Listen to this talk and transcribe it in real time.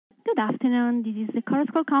Good afternoon, this is the Chorus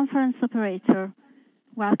Call conference operator.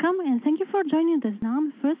 Welcome and thank you for joining the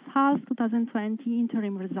Snam first half 2020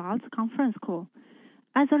 interim results conference call.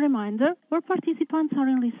 As a reminder, all participants are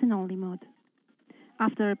in listen-only mode.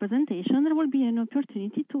 After the presentation, there will be an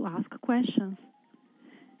opportunity to ask questions.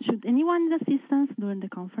 Should anyone need assistance during the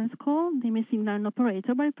conference call, they may signal an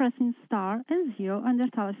operator by pressing star and 0 on their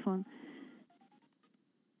telephone.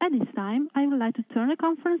 At this time, I would like to turn the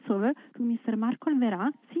conference over to Mr. Marco Alverà,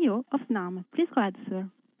 CEO of Snam. Please go ahead, sir.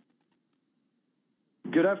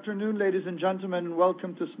 Good afternoon, ladies and gentlemen, and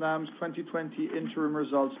welcome to Snam's 2020 interim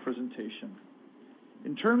results presentation.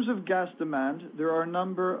 In terms of gas demand, there are a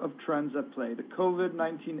number of trends at play. The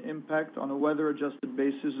COVID-19 impact on a weather-adjusted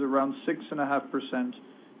basis is around 6.5%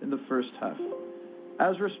 in the first half.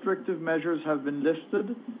 As restrictive measures have been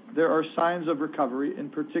lifted, there are signs of recovery, in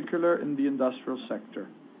particular in the industrial sector.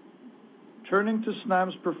 Turning to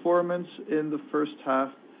Snam's performance in the first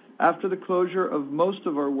half, after the closure of most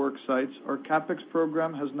of our work sites, our CAPEX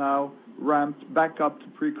program has now ramped back up to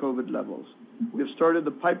pre-COVID levels. We have started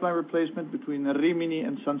the pipeline replacement between Rimini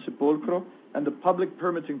and San Sepolcro, and the public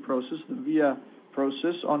permitting process, the VIA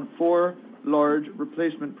process, on 4 large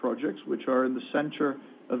replacement projects, which are in the center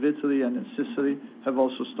of Italy and in Sicily, have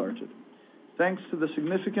also started. Thanks to the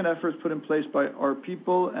significant efforts put in place by our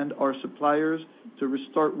people and our suppliers to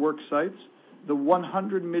restart work sites, the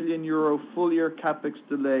 100 million euro full-year CAPEX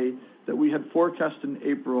delay that we had forecast in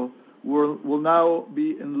April will now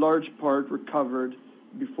be in large part recovered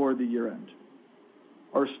before the year end.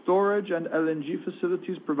 Our storage and LNG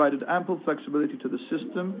facilities provided ample flexibility to the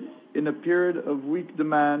system in a period of weak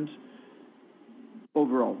demand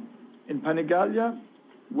overall. In Panigaglia,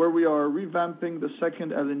 where we are revamping the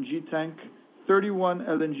second LNG tank, 31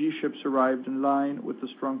 LNG ships arrived in line with the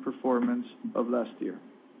strong performance of last year.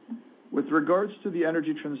 With regards to the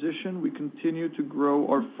energy transition, we continue to grow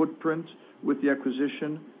our footprint with the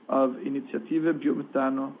acquisition of Iniziative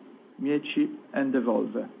Biometano, Mieci and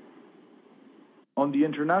Devolve. On the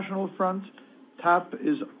international front, TAP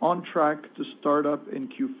is on track to start up in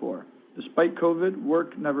Q4. Despite COVID,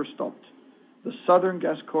 work never stopped. The southern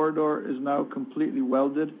gas corridor is now completely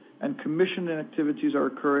welded, and commissioning activities are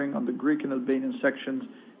occurring on the Greek and Albanian sections,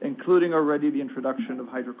 including already the introduction of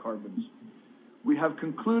hydrocarbons. We have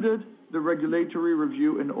concluded the regulatory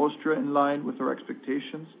review in Austria in line with our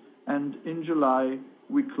expectations, and in July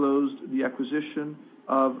we closed the acquisition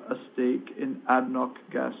of a stake in ADNOC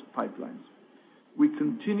Gas Pipelines. We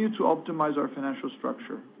continue to optimize our financial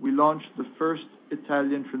structure. We launched the first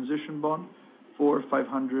Italian transition bond for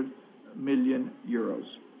 500 million euros.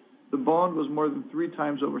 The bond was more than 3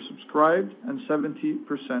 times oversubscribed, and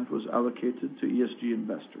 70% was allocated to ESG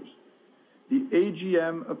investors. The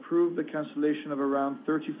AGM approved the cancellation of around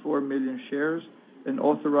 34 million shares and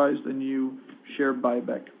authorized a new share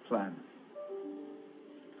buyback plan.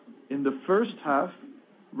 In the first half,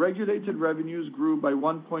 regulated revenues grew by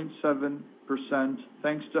 1.7%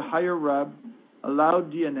 thanks to higher RAB,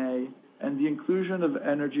 allowed DNA, and the inclusion of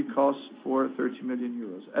energy costs for 30 million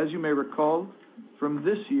euros. As you may recall, from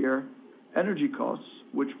this year, energy costs,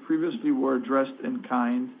 which previously were addressed in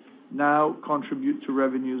kind, now contribute to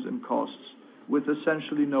revenues and costs, with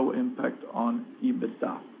essentially no impact on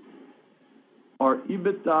EBITDA. Our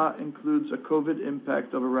EBITDA includes a COVID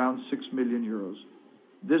impact of around 6 million euros.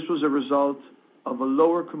 This was a result of a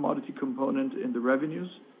lower commodity component in the revenues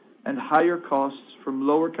and higher costs from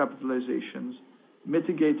lower capitalizations,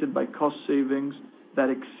 mitigated by cost savings that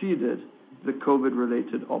exceeded the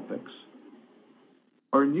COVID-related OPEX.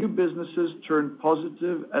 Our new businesses turned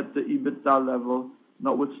positive at the EBITDA level,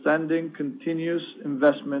 notwithstanding continuous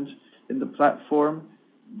investment in the platform,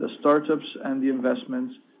 the startups and the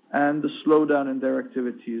investments, and the slowdown in their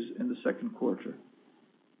activities in the second quarter.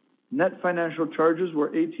 Net financial charges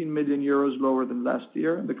were 18 million euros lower than last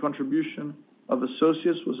year, and the contribution of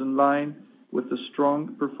associates was in line with the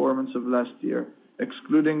strong performance of last year,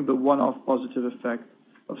 excluding the one-off positive effect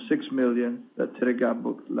of 6 million that Teréga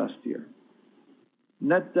booked last year.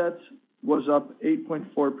 Net debt was up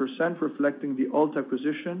 8.4%, reflecting the Alt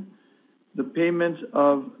acquisition, the payment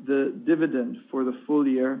of the dividend for the full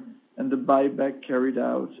year, and the buyback carried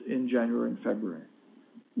out in January and February.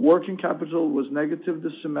 Working capital was negative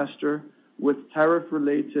this semester, with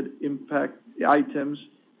tariff-related items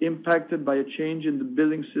impacted by a change in the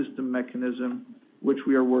billing system mechanism, which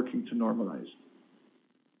we are working to normalize.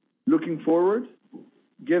 Looking forward,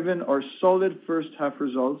 given our solid first half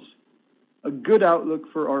results, a good outlook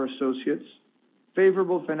for our associates,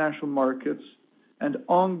 favorable financial markets, and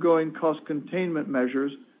ongoing cost containment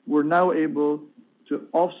measures, we're now able to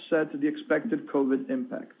offset the expected COVID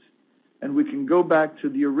impact. And we can go back to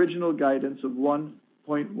the original guidance of 1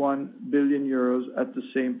 billion euros at the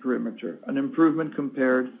same perimeter, an improvement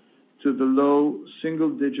compared to the low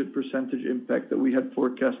single-digit percentage impact that we had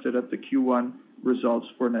forecasted at the Q1 results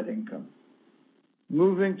for net income.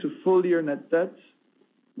 Moving to full-year net debt,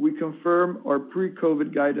 we confirm our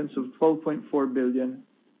pre-COVID guidance of 12.4 billion,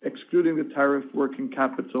 excluding the tariff working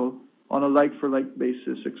capital on a like-for-like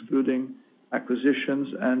basis, excluding acquisitions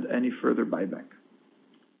and any further buyback.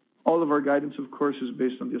 All of our guidance, of course, is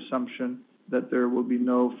based on the assumption that there will be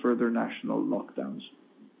no further national lockdowns.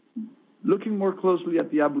 Looking more closely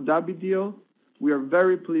at the Abu Dhabi deal, we are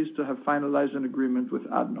very pleased to have finalized an agreement with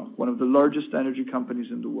ADNOC, one of the largest energy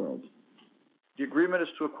companies in the world. The agreement is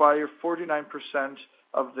to acquire 49%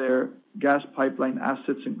 of their gas pipeline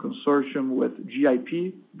assets in consortium with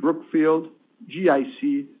GIP, Brookfield,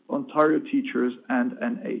 GIC, Ontario Teachers, and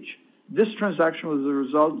NH. This transaction was the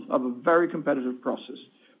result of a very competitive process.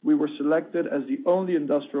 We were selected as the only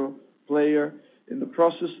industrial player in the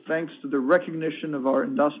process thanks to the recognition of our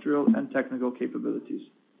industrial and technical capabilities.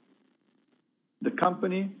 The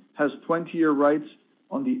company has 20-year rights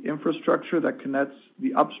on the infrastructure that connects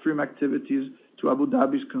the upstream activities to Abu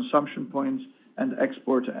Dhabi's consumption points and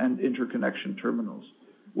export and interconnection terminals.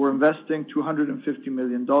 We're investing $250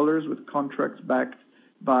 million with contracts backed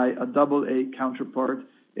by a AA counterpart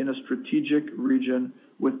in a strategic region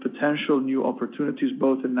with potential new opportunities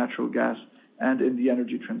both in natural gas and in the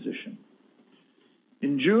energy transition.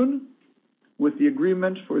 In June, with the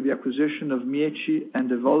agreement for the acquisition of Mieci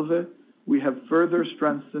and Evolve, we have further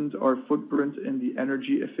strengthened our footprint in the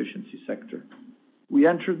energy efficiency sector. We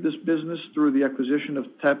entered this business through the acquisition of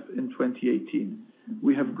TEP in 2018.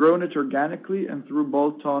 We have grown it organically and through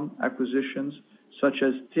bolt-on acquisitions such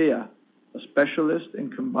as TEA, a specialist in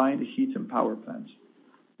combined heat and power plants.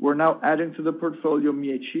 We're now adding to the portfolio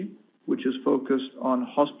Mieci, which is focused on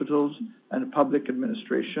hospitals and public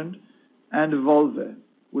administration, and Evolve,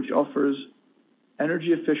 which offers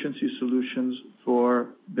energy efficiency solutions for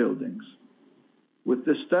buildings. With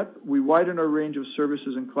this step, we widen our range of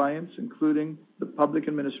services and clients, including the public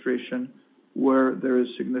administration, where there is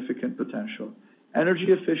significant potential. Energy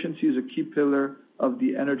efficiency is a key pillar of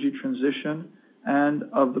the energy transition and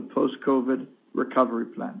of the post-COVID recovery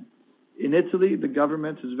plan. In Italy, the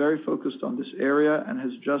government is very focused on this area and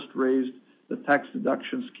has just raised the tax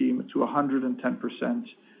deduction scheme to 110%,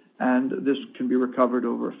 and this can be recovered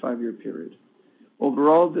over a 5-year period.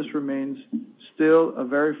 Overall, this remains still a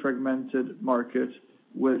very fragmented market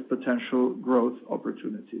with potential growth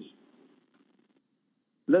opportunities.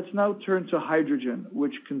 Let's now turn to hydrogen,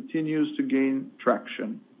 which continues to gain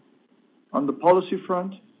traction. On the policy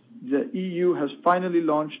front, the EU has finally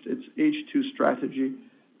launched its H2 strategy,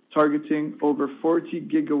 targeting over 40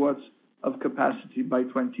 gigawatts of capacity by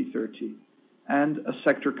 2030, and a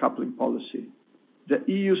sector coupling policy. The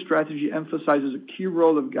EU strategy emphasizes a key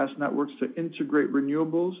role of gas networks to integrate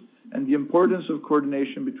renewables and the importance of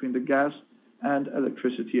coordination between the gas and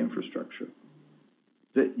electricity infrastructure.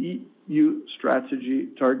 The EU strategy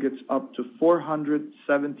targets up to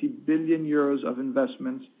 470 billion euros of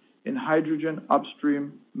investments in hydrogen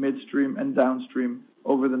upstream, midstream, and downstream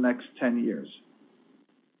over the next 10 years.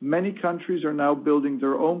 Many countries are now building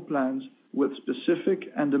their own plans with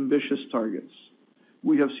specific and ambitious targets.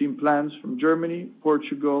 We have seen plans from Germany,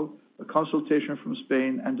 Portugal, a consultation from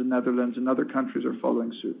Spain and the Netherlands, and other countries are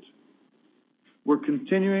following suit. We're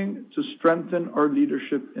continuing to strengthen our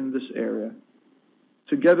leadership in this area.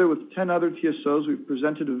 Together with 10 other TSOs, we've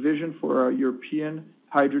presented a vision for our European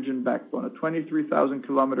hydrogen backbone, a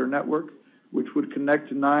 23,000-kilometer network which would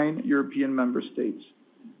connect 9 European member states.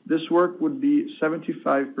 This work would be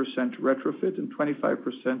 75% retrofit and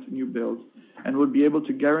 25% new build, and would be able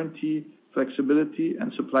to guarantee flexibility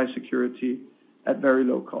and supply security at very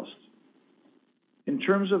low cost. In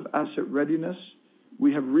terms of asset readiness,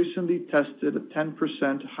 we have recently tested a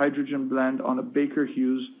 10% hydrogen blend on a Baker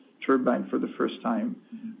Hughes turbine for the first time.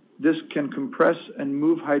 This can compress and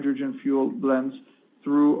move hydrogen fuel blends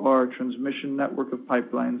through our transmission network of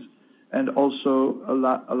pipelines and also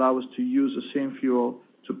allow us to use the same fuel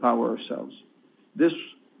to power ourselves. This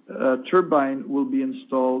turbine will be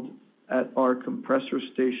installed at our compressor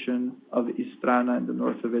station of Istrana in the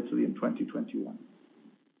north of Italy in 2021.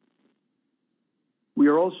 We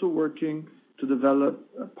are also working to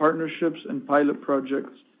develop partnerships and pilot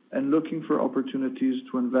projects and looking for opportunities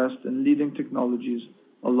to invest in leading technologies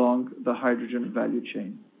along the hydrogen value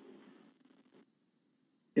chain.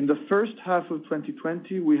 In the first half of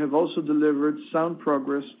 2020, we have also delivered sound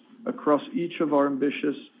progress across each of our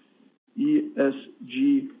ambitious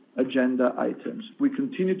ESG agenda items. We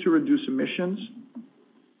continue to reduce emissions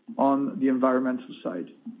on the environmental side.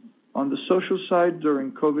 On the social side,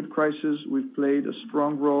 during COVID crisis, we've played a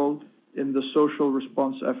strong role in the social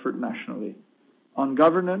response effort nationally. On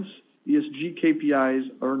governance, ESG KPIs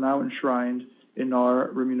are now enshrined in our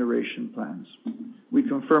remuneration plans. We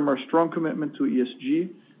confirm our strong commitment to ESG,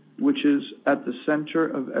 which is at the center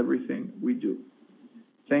of everything we do.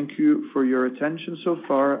 Thank you for your attention so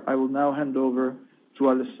far. I will now hand over to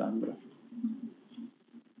Alessandra.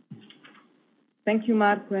 Thank you,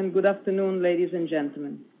 Marco, and good afternoon, ladies and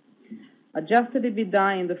gentlemen. Adjusted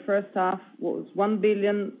EBITDA in the first half was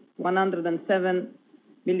 1,107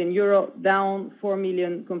 million euro, down 4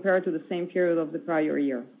 million compared to the same period of the prior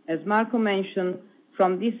year. As Marco mentioned,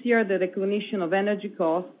 from this year, the recognition of energy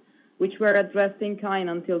costs, which were addressed in kind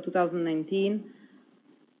until 2019,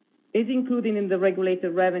 is included in the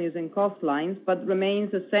regulated revenues and cost lines, but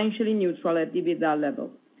remains essentially neutral at EBITDA level.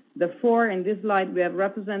 Therefore, in this slide, we have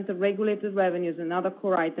represented regulated revenues and other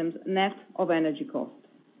core items net of energy costs.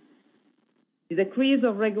 The decrease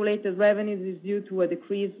of regulated revenues is due to a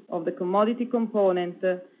decrease of the commodity component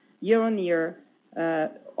year-on-year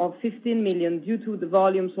of 15 million due to the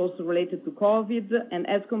volumes also related to COVID and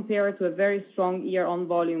as compared to a very strong year-on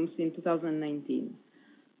volumes in 2019.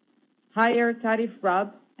 Higher tariff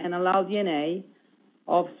RAB and allowed D&A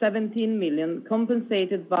of 17 million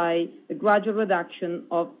compensated by a gradual reduction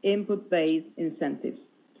of input-based incentives.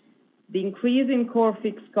 The increase in core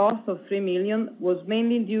fixed costs of 3 million was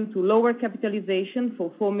mainly due to lower capitalization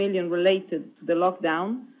for 4 million related to the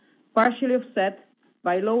lockdown, partially offset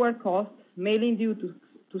by lower costs, mainly due to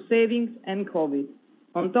savings and COVID.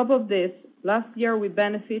 On top of this, last year we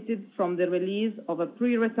benefited from the release of a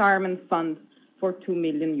pre-retirement fund for 2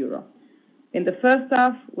 million euro. In the first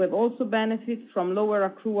half, we've also benefited from lower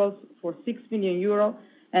accruals for 6 million euro,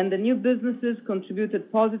 and the new businesses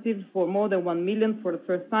contributed positive for more than 1 million for the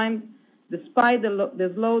first time, despite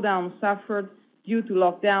the slowdown suffered due to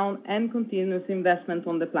lockdown and continuous investment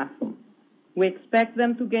on the platform. We expect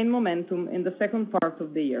them to gain momentum in the second part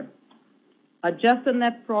of the year. Adjusted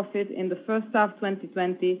net profit in the first half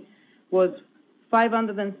 2020 was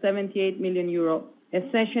 578 million euro,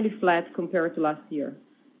 essentially flat compared to last year.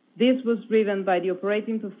 This was driven by the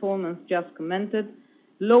operating performance just commented,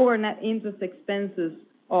 lower net interest expenses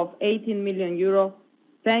of 18 million euro,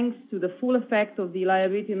 thanks to the full effect of the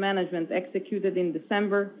liability management executed in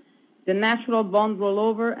December, the natural bond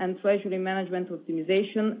rollover and treasury management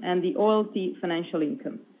optimization, and the OLT financial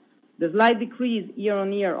income. The slight decrease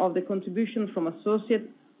year-on-year of the contribution from associates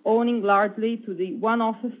owing largely to the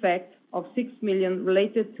one-off effect of 6 million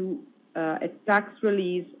related to a tax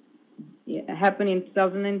release happened in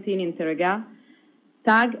 2019 in Teréga.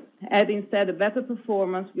 TAG had instead a better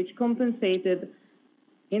performance which compensated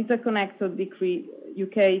Interconnector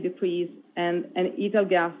UK decrease and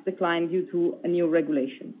Italgas decline due to a new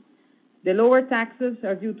regulation. The lower taxes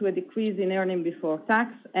are due to a decrease in earning before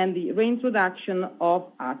tax and the reintroduction of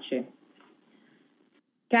ACE.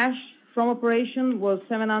 Cash from operation was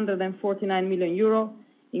 749 million euro,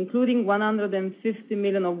 including 150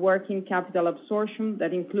 million of working capital absorption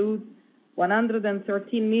that includes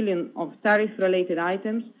 113 million of tariff-related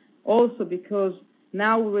items, also because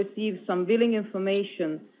now we receive some billing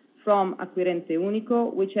information from Acquirente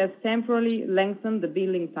Unico, which has temporarily lengthened the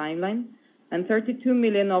billing timeline, and 32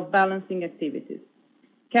 million of balancing activities.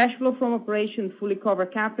 Cash flow from operations fully cover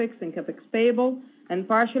CapEx and CapEx payable, and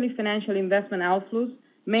partially financial investment outflows,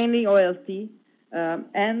 mainly OLT,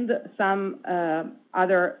 and some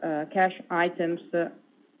other cash items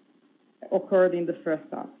occurred in the first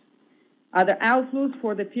half. Other outflows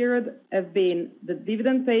for the period have been the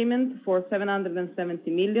dividend payment for 770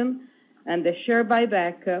 million and the share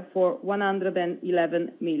buyback for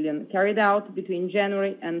 111 million carried out between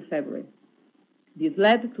January and February. This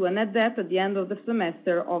led to a net debt at the end of the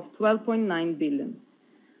semester of 12.9 billion.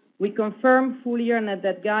 We confirm full-year net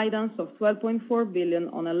debt guidance of 12.4 billion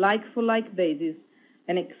on a like-for-like basis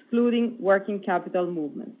and excluding working capital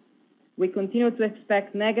movements. We continue to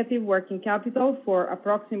expect negative working capital for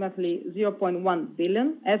approximately 0.1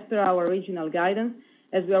 billion as per our original guidance,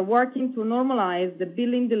 as we are working to normalize the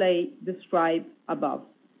billing delay described above.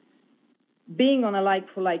 Being on a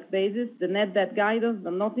like-for-like basis, the net debt guidance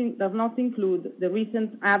does not include the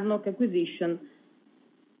recent ADNOC acquisition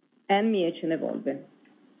and Mieci and Evolve,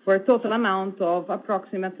 for a total amount of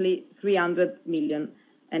approximately 300 million,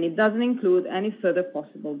 and it doesn't include any further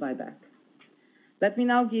possible buyback. Let me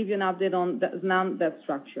now give you an update on the Snam debt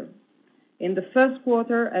structure. In the first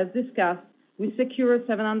quarter, as discussed, we secured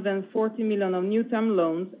 740 million of new term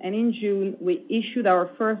loans, and in June we issued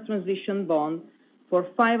our first transition bond for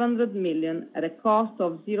 500 million at a cost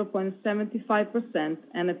of 0.75%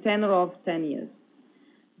 and a tenor of 10 years.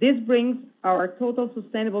 This brings our total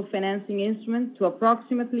sustainable financing instrument to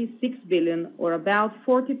approximately 6 billion, or about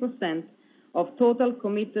 40% of total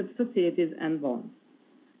committed facilities and bonds.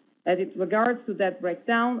 As it regards to debt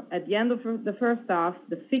breakdown, at the end of the first half,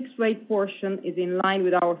 the fixed rate portion is in line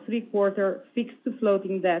with our three-quarter fixed to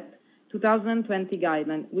floating debt 2020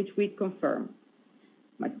 guideline, which we confirm.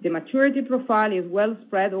 The maturity profile is well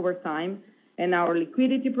spread over time, and our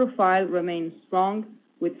liquidity profile remains strong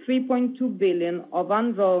with 3.2 billion of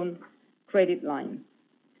undrawn credit lines.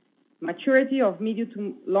 Maturity of medium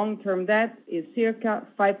to long-term debt is circa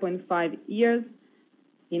 5.5 years,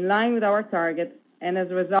 in line with our target, and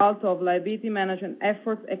as a result of liability management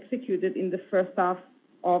efforts executed in the first half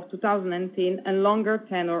of 2019 and longer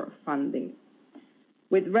tenor funding.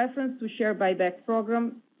 With reference to share buyback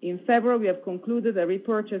program, in February we have concluded a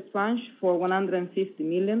repurchase tranche for 150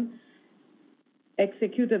 million,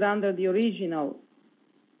 executed under the original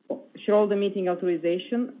shareholder meeting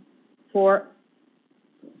authorization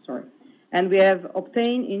and we have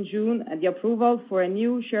obtained in June the approval for a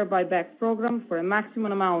new share buyback program for a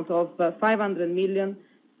maximum amount of 500 million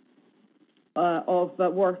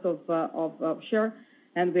worth of share,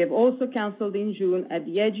 and we have also cancelled in June at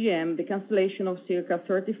the AGM the cancellation of circa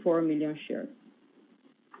 34 million shares.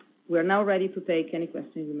 We are now ready to take any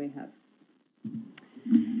questions you may have.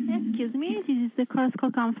 Excuse me, this is the Chorus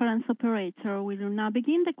Call conference operator. We will now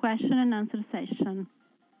begin the question and answer session.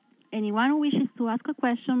 Anyone who wishes to ask a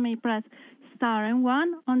question may press star and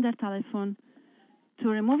one on their telephone. To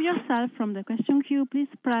remove yourself from the question queue, please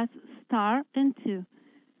press star and two.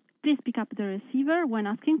 Please pick up the receiver when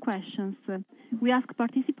asking questions. We ask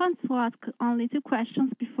participants to ask only 2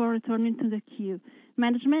 questions before returning to the queue.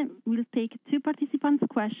 Management will take 2 participants'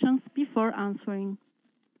 questions before answering.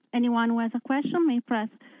 Anyone who has a question may press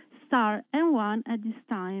star and one at this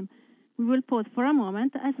time. We will pause for a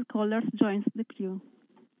moment as the callers join the queue.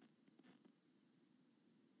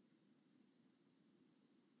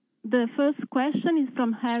 The first question is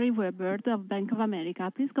from Harry Weber of Bank of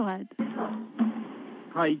America. Please go ahead.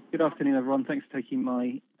 Hi, good afternoon, everyone. Thanks for taking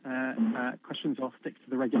my questions. I'll stick to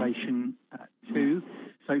the regulation 2.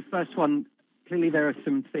 So first one, clearly there are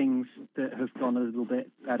some things that have gone a little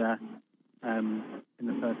bit better in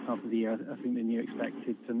the first half of the year, I think, than you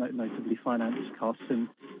expected, so notably finance costs. And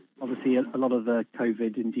obviously a lot of the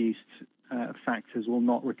COVID-induced factors will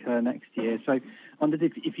not recur next year. So I wondered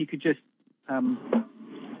if you could just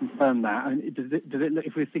confirm that. I mean, does it look,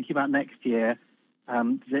 if we're thinking about next year,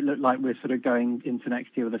 does it look like we're sort of going into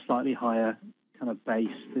next year with a slightly higher kind of base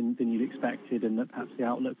than you'd expected, and that perhaps the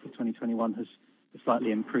outlook for 2021 has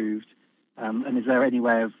slightly improved? And is there any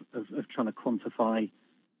way of trying to quantify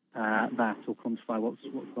that, or quantify what's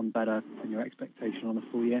gone better than your expectation on a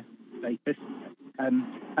full year basis? And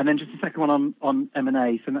then just a second one on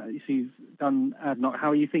M&A. So you've done ADNOC. How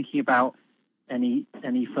are you thinking about any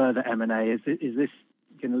further M&A? Is this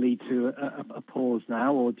going to lead to a pause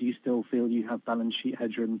now, or do you still feel you have balance sheet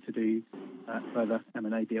headroom to do further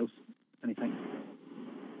M&A deals? Many thanks.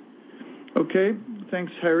 Okay,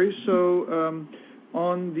 thanks, Harry. So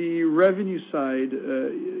on the revenue side,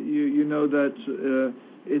 you know that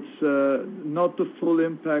it's not the full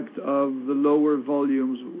impact of the lower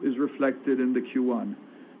volumes is reflected in the Q1.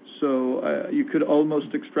 So you could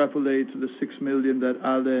almost extrapolate the 6 million that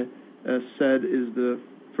Ale said is the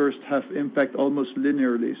first half impact almost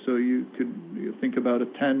linearly. So you think about a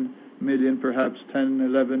 10 million, perhaps 10,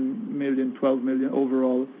 11 million, 12 million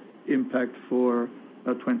overall impact for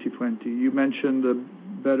 2020. You mentioned the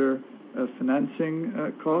better financing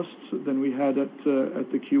costs than we had at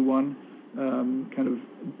the Q1 kind of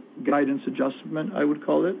guidance adjustment, I would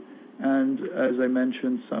call it. And as I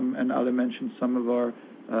mentioned, and Ale mentioned, some of our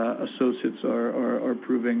associates are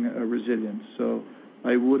proving resilient. So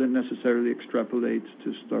I wouldn't necessarily extrapolate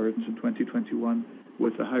to start 2021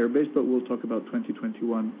 with a higher base, but we'll talk about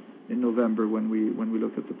 2021 in November when we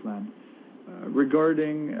look at the plan.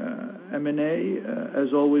 Regarding M&A,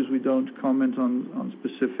 as always, we don't comment on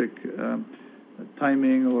specific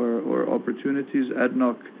timing or opportunities.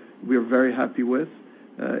 ADNOC, we are very happy with.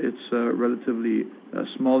 It's a relatively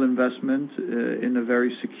small investment in a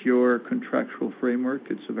very secure contractual framework.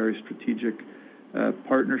 It's a very strategic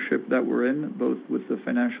partnership that we're in, both with the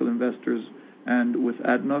financial investors and with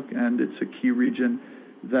ADNOC, and it's a key region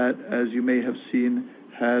that, as you may have seen,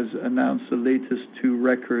 has announced the latest 2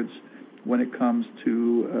 records when it comes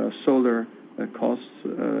to solar costs.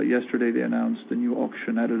 Yesterday they announced a new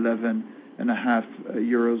auction at 11.5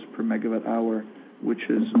 euros per megawatt hour, which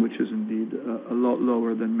is indeed a lot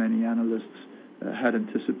lower than many analysts had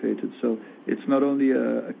anticipated. So it's not only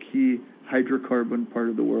a key hydrocarbon part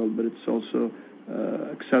of the world, but it's also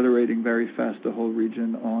accelerating very fast the whole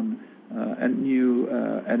region on and new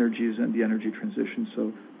energies and the energy transition.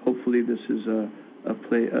 So hopefully this is a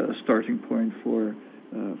starting point for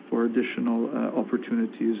additional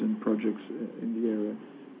opportunities and projects in the area.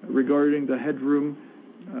 Regarding the headroom,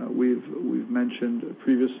 we've mentioned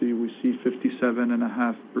previously we see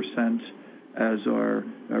 57.5% as our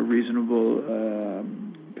reasonable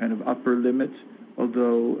kind of upper limit,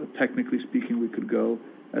 although technically speaking we could go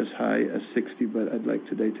as high as 60, but I'd like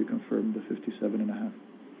today to confirm the 57.5.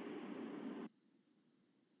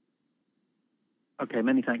 Okay,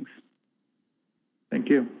 many thanks. Thank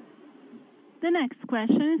you. The next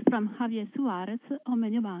question is from Javier Suarez of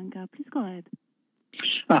Mediobanca. Please go ahead.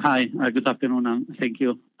 Hi, good afternoon, and thank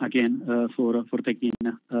you again for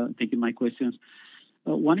taking my questions.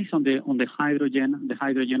 One is on the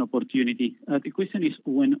hydrogen opportunity. The question is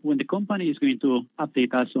when the company is going to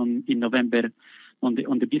update us in November on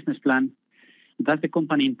the business plan, does the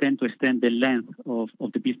company intend to extend the length of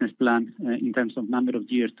the business plan in terms of number of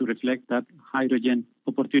years to reflect that hydrogen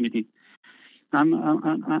opportunity? I'm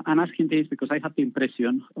asking this because I have the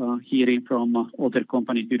impression, hearing from other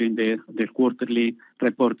companies during their quarterly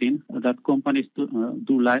reporting, that companies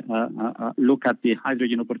look at the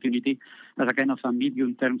hydrogen opportunity as a kind of a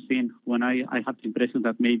medium-term thing. When I have the impression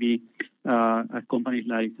that maybe companies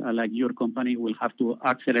like your company will have to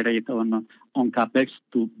accelerate on capex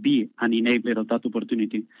to be an enabler of that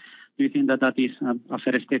opportunity. Do you think that is a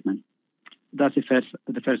fair statement? That's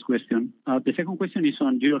the first question. The second question is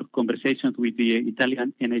on your conversations with the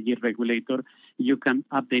Italian energy regulator. You can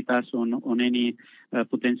update us on any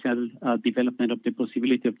potential development of the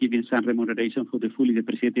possibility of giving some remuneration for the fully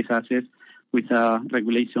depreciated assets with a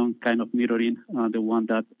regulation kind of mirroring the one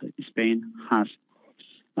that Spain has.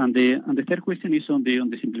 And the third question is on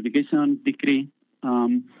the simplification decree.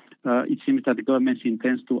 It seems that the government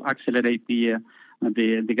intends to accelerate the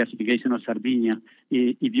gasification of Sardinia.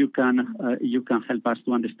 If you can help us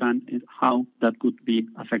to understand how that could be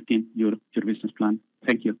affecting your business plan.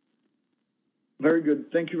 Thank you. Very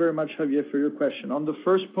good. Thank you very much, Javier, for your question. On the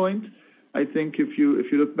first point, I think if you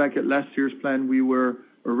look back at last year's plan, we were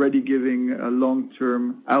already giving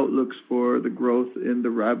long-term outlooks for the growth in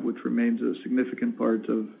the RAB, which remains a significant part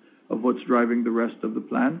of what's driving the rest of the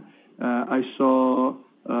plan. I saw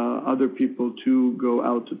other people too go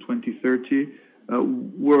out to 2030.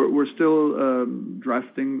 We're still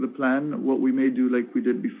drafting the plan. What we may do, like we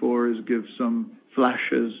did before, is give some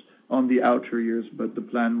flashes on the outer years, but the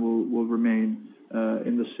plan will remain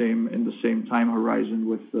in the same time horizon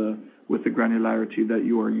with the granularity that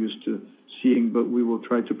you are used to seeing. But we will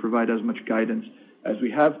try to provide as much guidance as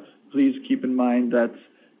we have. Please keep in mind that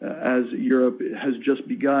as Europe has just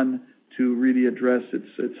begun to really address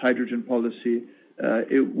its hydrogen policy,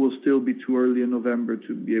 it will still be too early in November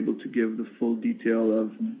to be able to give the full detail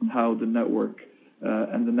of how the network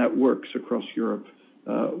and the networks across Europe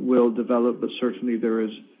will develop, but certainly there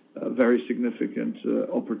is a very significant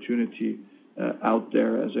opportunity out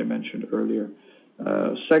there, as I mentioned earlier.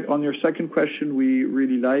 On your second question, we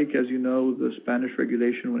really like, as you know, the Spanish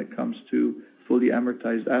regulation when it comes to fully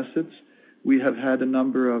amortized assets. We have had a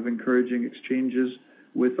number of encouraging exchanges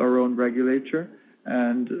with our own regulator,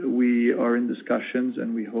 and we are in discussions,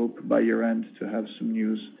 and we hope by year end to have some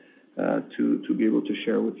news to be able to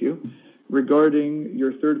share with you. Regarding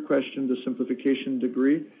your third question, the simplification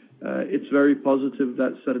decree, it's very positive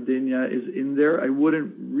that Sardinia is in there. I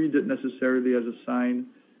wouldn't read it necessarily as a sign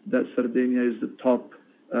that Sardinia is the top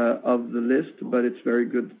of the list, but it's very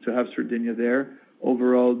good to have Sardinia there.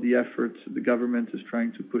 Overall, the efforts the government is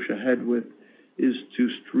trying to push ahead with is to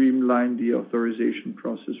streamline the authorization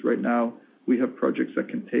process. Right now, we have projects that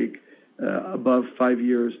can take above 5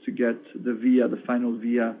 years to get the final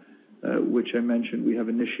via, which I mentioned we have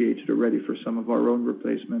initiated already for some of our own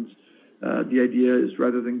replacements. The idea is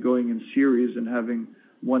rather than going in series and having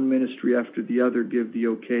one ministry after the other give the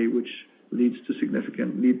okay, which leads to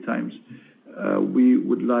significant lead times, we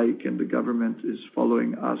would like, and the government is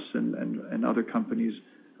following us and other companies'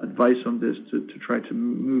 advice on this, to try to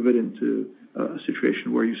move it into a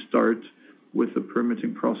situation where you start with the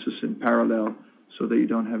permitting process in parallel so that you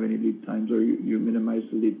don't have any lead times, or you minimize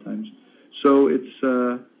the lead times. So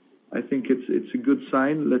I think it's a good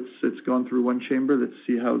sign. It's gone through one chamber. Let's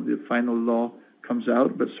see how the final law comes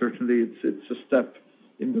out, but certainly it's a step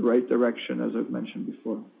in the right direction, as I've mentioned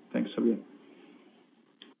before. Thanks, Javier.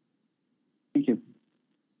 Thank you.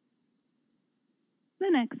 The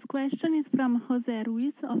next question is from Jose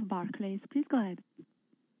Ruiz of Barclays. Please go ahead.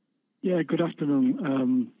 Yeah, good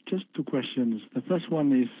afternoon. Just two questions. The first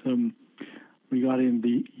one is regarding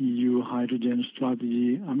the EU hydrogen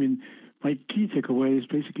strategy. I mean, my key takeaway is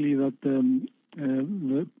basically that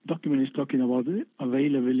the document is talking about the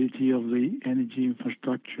availability of the energy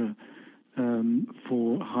infrastructure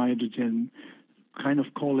for hydrogen, kind of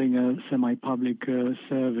calling a semi-public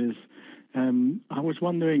service. I was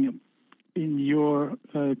wondering, in your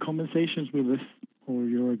conversations with this, or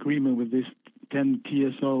your agreement with these 10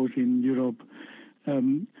 TSOs in Europe,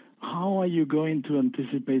 how are you going to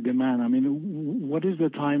anticipate demand? I mean, what is the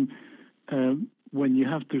time when you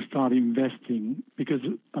have to start investing? Because,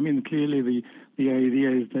 I mean, clearly the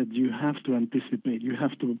idea is that you have to anticipate, you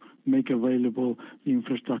have to make available the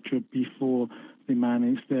infrastructure before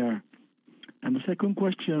demand is there. And the second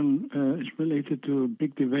question is related to a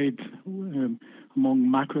big debate among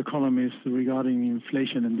macroeconomists regarding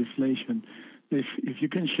inflation and deflation. If you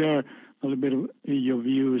can share a little bit of your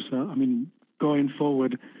views, I mean, going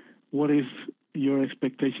forward, what is your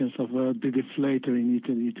expectations of the deflator in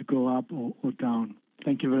Italy to go up or down?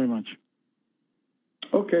 Thank you very much.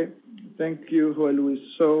 Okay, thank you, Jose Luis.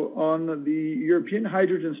 So on the European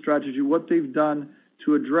hydrogen strategy, what they've done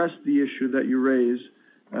to address the issue that you raise,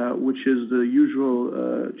 which is the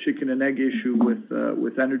usual chicken and egg issue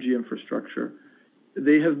with energy infrastructure,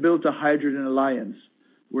 they have built a hydrogen alliance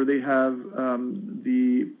where they have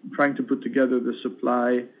trying to put together the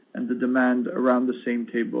supply and the demand around the same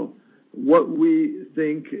table. What we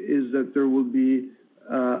think is that there will be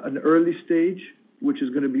an early stage, which is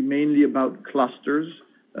going to be mainly about clusters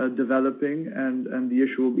developing, and the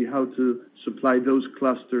issue will be how to supply those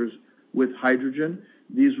clusters with hydrogen.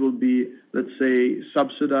 These will be, let's say,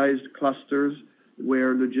 subsidized clusters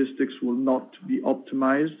where logistics will not be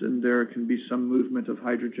optimized, and there can be some movement of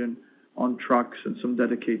hydrogen on trucks and some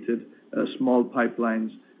dedicated small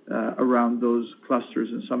pipelines around those clusters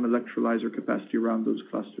and some electrolyzer capacity around those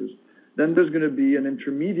clusters. Then there's going to be an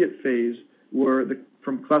intermediate phase where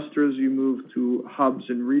from clusters you move to hubs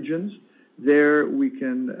and regions. There we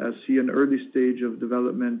can see an early stage of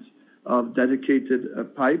development of dedicated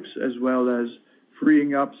pipes, as well as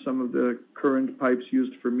freeing up some of the current pipes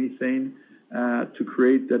used for methane to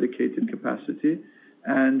create dedicated capacity.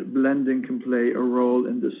 And blending can play a role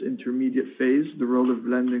in this intermediate phase. The role of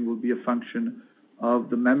blending will be a function of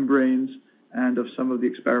the membranes and of some of the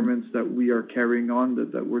experiments that we are carrying on,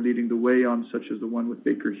 that we're leading the way on, such as the one with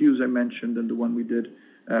Baker Hughes I mentioned, and the one we did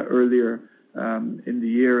earlier in the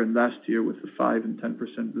year and last year with the 5 and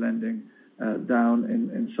 10% blending down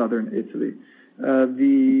in southern Italy.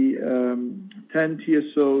 The 10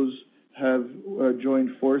 TSOs have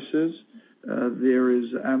joined forces. There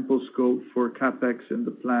is ample scope for CapEx in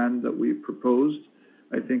the plan that we proposed.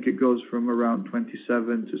 I think it goes from around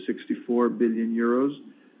 27 to 64 billion euros.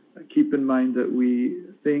 Keep in mind that we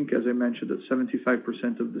think, as I mentioned, that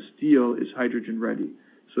 75% of the steel is hydrogen ready.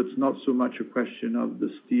 So it's not so much a question of the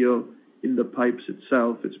steel in the pipes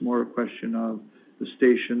itself. It's more a question of the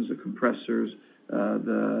stations, the compressors,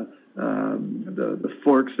 the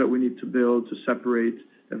forks that we need to build to separate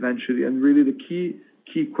eventually. And really the key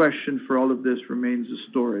question for all of this remains the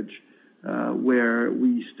storage, where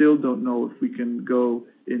we still don't know if we can go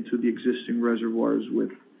into the existing reservoirs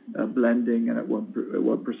with blending and at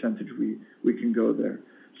what percentage we can go there.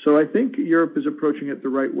 So I think Europe is approaching it the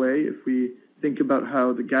right way. If we think about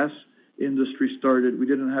how the gas industry started, we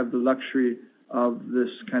didn't have the luxury of this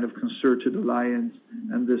kind of concerted alliance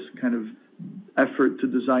and this kind of effort to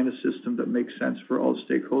design a system that makes sense for all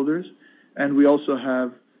stakeholders. And we also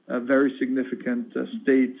have a very significant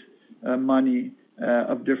state money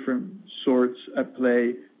of different sorts at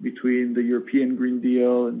play between the European Green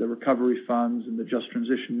Deal and the recovery funds and the just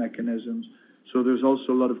transition mechanisms. So there's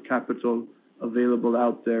also a lot of capital available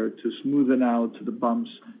out there to smoothen out the bumps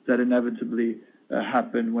that inevitably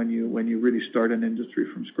happen when you really start an industry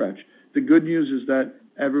from scratch. The good news is that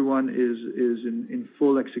everyone is in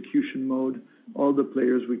full execution mode. All the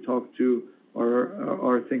players we talk to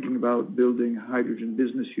are thinking about building hydrogen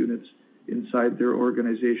business units inside their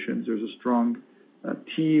organizations. There's a strong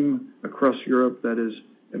team across Europe that is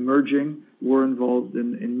emerging. We're involved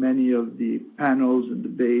in many of the panels and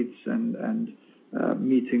debates and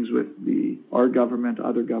meetings with our government,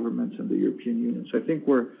 other governments, and the European Union. So I think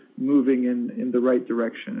we're moving in the right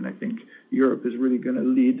direction, and I think Europe is really going to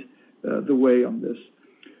lead the way on this.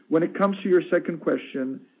 When it comes to your second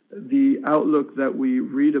question, the outlook that we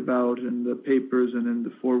read about in the papers and in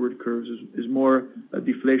the forward curves is more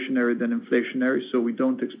deflationary than inflationary, so we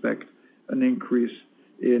don't expect an increase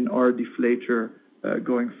in our deflator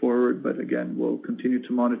going forward. But again, we'll continue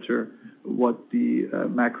to monitor what the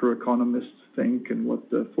macroeconomists think and what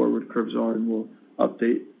the forward curves are, and we'll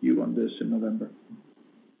update you on this in November.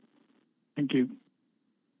 Thank you.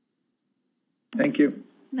 Thank you.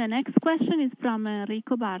 The next question is from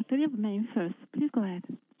Enrico Bartoli of MainFirst. Please go ahead.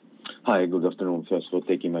 Hi, good afternoon. Thanks for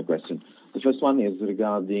taking my question. The first one is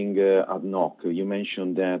regarding ADNOC. You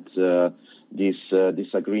mentioned that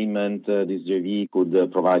this agreement, this JV,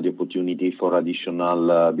 could provide the opportunity for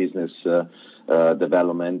additional business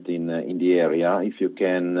development in the area. If you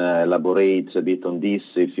can elaborate a bit on this,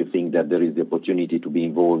 if you think that there is the opportunity to be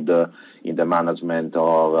involved in the management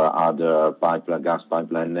of other gas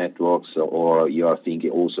pipeline networks, or you are thinking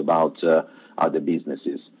also about other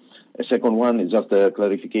businesses. A second one is just a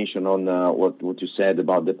clarification on what you said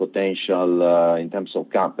about the potential in terms of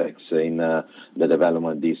capex in the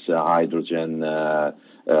development of this hydrogen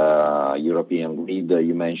European grid.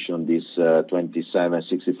 You mentioned this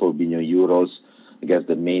 64 billion euros. I guess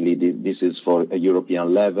that mainly this is for a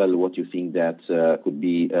European level. What you think that could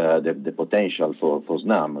be the potential for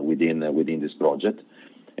Snam within this project?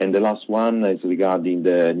 And the last one is regarding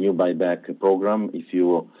the new buyback program. If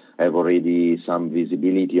you have already some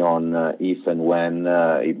visibility on if and when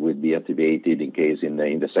it will be activated in case in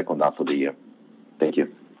the second half of the year. Thank you.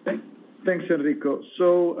 Thanks, Enrico.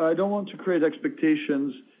 So I don't want to create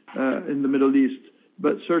expectations in the Middle East,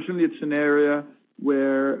 but certainly it's an area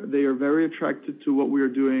where they are very attracted to what we are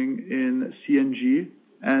doing in CNG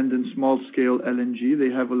and in small-scale LNG.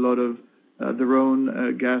 They have a lot of their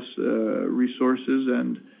own gas resources,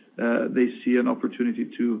 and they see an opportunity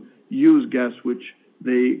to use gas which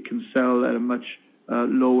they can sell at a much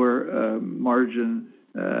lower margin,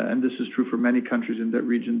 and this is true for many countries in that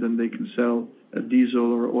region, than they can sell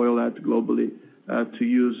diesel or oil at globally, to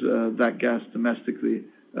use that gas domestically,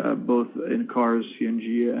 both in cars,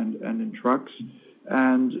 CNG, and in trucks.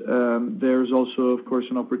 And there's also, of course,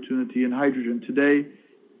 an opportunity in hydrogen. Today,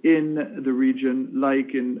 in the region,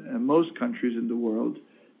 like in most countries in the world,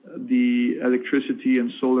 the electricity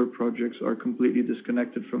and solar projects are completely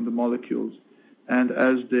disconnected from the molecules. And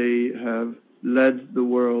as they have led the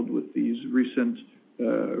world with these recent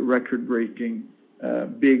record-breaking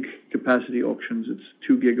big capacity auctions, it's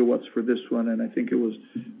 2 gigawatts for this one, and I think it was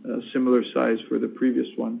a similar size for the previous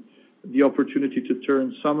one. The opportunity to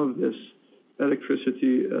turn some of this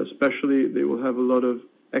electricity, especially they will have a lot of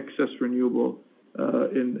excess renewable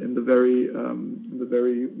in the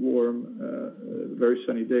very warm, very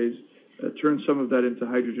sunny days, turn some of that into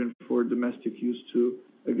hydrogen for domestic use to,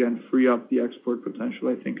 again, free up the export potential,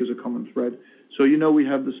 I think, is a common thread. So, we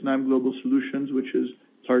have the Snam Global Solutions, which is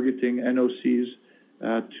targeting NOCs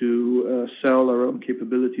to sell our own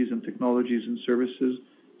capabilities and technologies and services.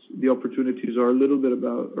 The opportunities are a little bit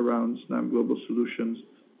around Snam Global Solutions,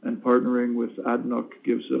 and partnering with ADNOC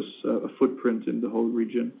gives us a footprint in the whole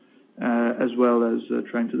region, as well as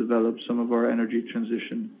trying to develop some of our energy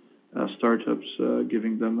transition startups,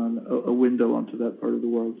 giving them a window onto that part of the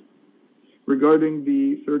world. Regarding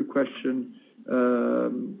the third question,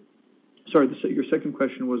 your second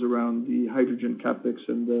question was around the hydrogen capex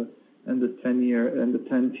and the 10-year and the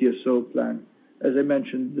 10 TSO plan. As I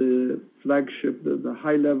mentioned, the flagship, the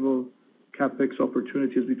high-level capex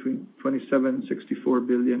opportunity is between 27 and 64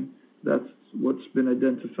 billion. That's what's been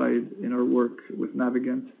identified in our work with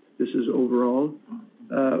Navigant. This is overall.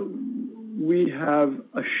 We have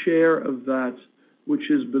a share of that which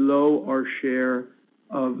is below our share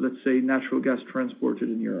of, let's say, natural gas transported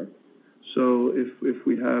in Europe. So if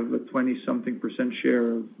we have a 20-something%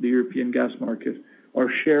 share of the European gas market, our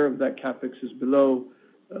share of that capex is below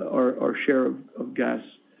our share of gas,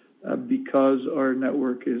 because our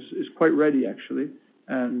network is quite ready, actually,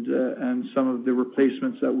 and some of the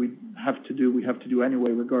replacements that we have to do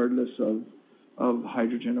anyway, regardless of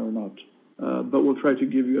hydrogen or not. But we'll try to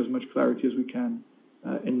give you as much clarity as we can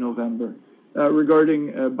in November.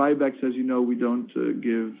 Regarding buybacks, as you know, we don't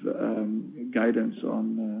give guidance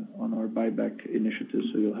on our buyback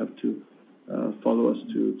initiatives, so you'll have to follow us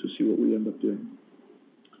to see what we end up doing.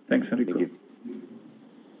 Thanks, Enrico. Thank you.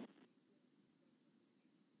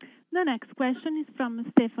 The next question is from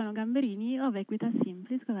Stefano Gamberini of Equita SIM.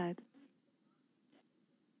 Please go ahead.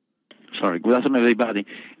 Sorry, good afternoon, everybody.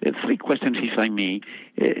 3 questions, if I may.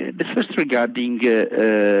 The first regarding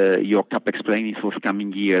your CapEx planning for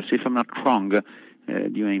coming years. If I'm not wrong,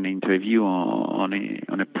 during an interview on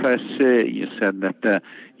a press, you said that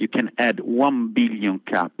you can add 1 billion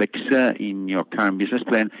CapEx in your current business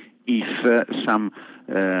plan if some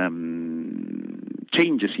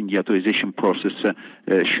changes in the authorization process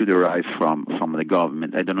should arrive from the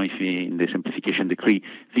government. I don't know if in the simplification decree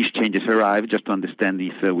these changes arrive, just to understand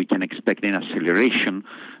if we can expect an acceleration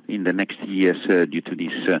in the next years due to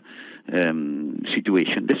this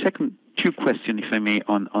situation. The second 2 questions, if I may,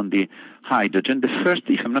 on the hydrogen. The first,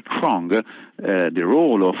 if I'm not wrong, the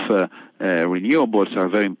role of renewables are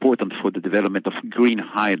very important for the development of green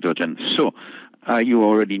hydrogen. So Are you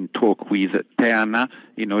already in talk with Terna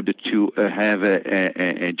in order to have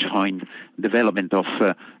a joint development of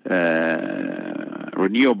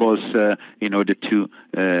renewables in order to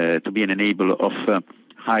be an enabler of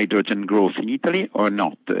hydrogen growth in Italy or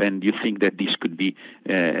not? And do you think that this could be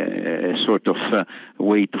a sort of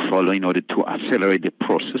way to follow in order to accelerate the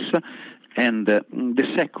process? And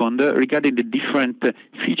the second, regarding the different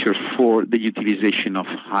features for the utilization of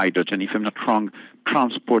hydrogen, if I'm not wrong,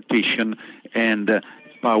 transportation and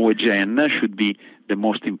power gen should be the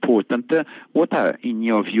most important. What are, in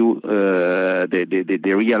your view,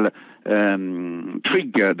 the real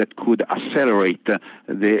trigger that could accelerate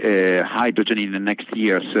the hydrogen in the next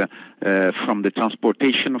years from the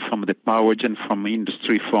transportation, from the power gen, from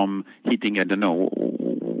industry, from heating? I don't know.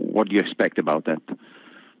 What do you expect about that?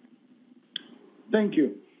 Thank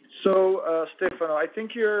you. So, Stefano, I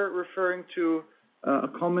think you're referring to a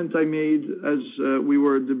comment I made as we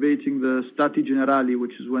were debating the Stati Generali,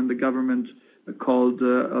 which is when the government called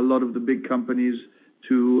a lot of the big companies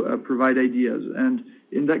to provide ideas. And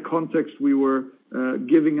in that context, we were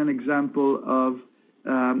giving an example of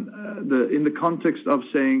in the context of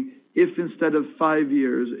saying, if instead of 5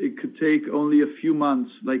 years, it could take only a few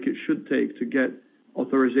months, like it should take to get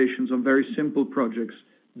authorizations on very simple projects,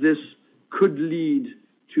 this could lead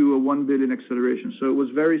to a 1 billion acceleration. So it was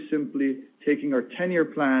very simply taking our 10-year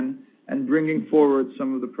plan and bringing forward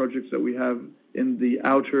some of the projects that we have in the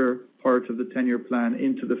outer part of the 10-year plan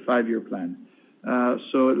into the 5-year plan.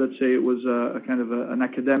 So let's say it was a kind of an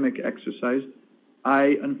academic exercise.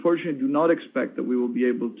 I unfortunately do not expect that we will be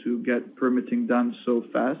able to get permitting done so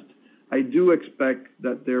fast. I do expect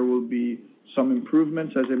that there will be some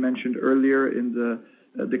improvements, as I mentioned earlier, in the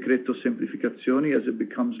Decreto Semplificazioni as it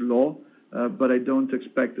becomes law. But I don't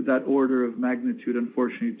expect that order of magnitude,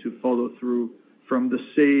 unfortunately, to follow through from the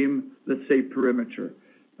same, let's say, perimeter.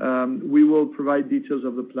 We will provide details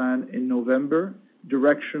of the plan in November.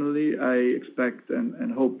 Directionally, I expect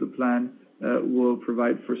and hope the plan will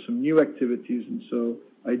provide for some new activities, and so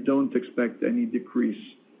I don't expect any decrease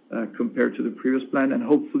compared to the previous plan, and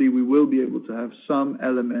hopefully we will be able to have some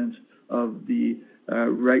element of the,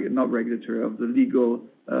 not regulatory, of the legal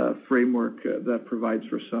framework that provides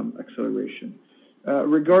for some acceleration.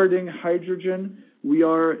 Regarding hydrogen, we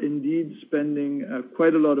are indeed spending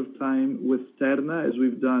quite a lot of time with Terna, as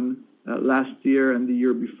we've done last year and the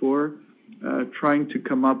year before, trying to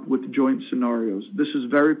come up with joint scenarios. This is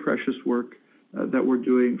very precious work that we're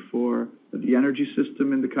doing for the energy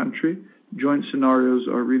system in the country. Joint scenarios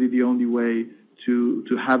are really the only way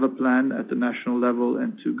to have a plan at the national level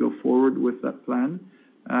and to go forward with that plan.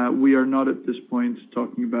 We are not at this point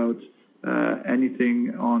talking about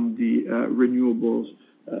anything on the renewables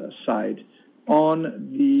side. On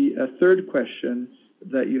the third question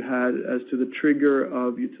that you had as to the trigger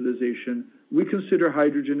of utilization, we consider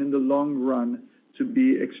hydrogen in the long run to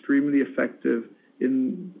be extremely effective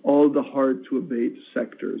in all the hard-to-abate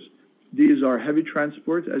sectors. These are heavy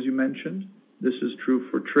transport, as you mentioned. This is true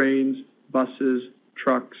for trains, buses,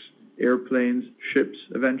 trucks, airplanes, ships,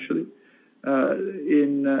 eventually.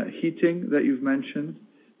 In heating that you've mentioned,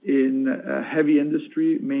 in heavy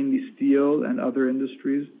industry, mainly steel and other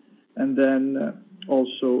industries, and then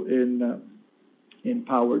also in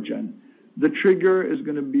power gen. The trigger is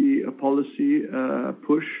going to be a policy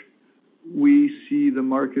push. We see the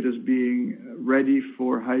market as being ready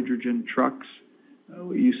for hydrogen trucks.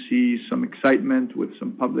 You see some excitement with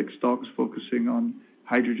some public stocks focusing on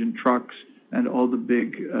hydrogen trucks, and all the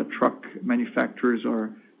big truck manufacturers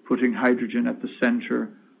are putting hydrogen at the center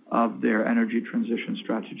of their energy transition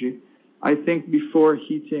strategy. I think before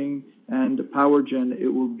heating and power gen, it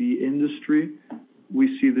will be industry.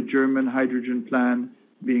 We see the German hydrogen plan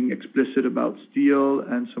being explicit about steel,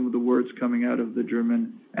 and some of the words coming out of the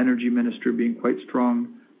German energy minister being quite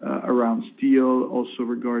strong around steel. Also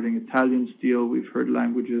regarding Italian steel, we've heard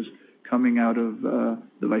languages coming out of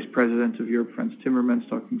the Vice President of Europe, Franz Timmermans,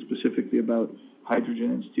 talking specifically about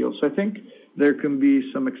hydrogen and steel. So I think there can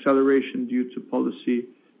be some acceleration due to policy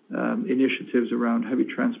initiatives around heavy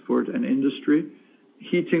transport and industry.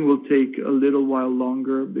 Heating will take a little while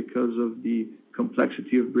longer because of the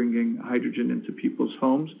complexity of bringing hydrogen into people's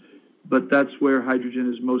homes, but that's where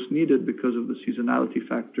hydrogen is most needed because of the seasonality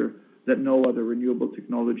factor that no other renewable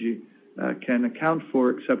technology can account for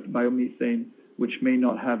except biomethane, which may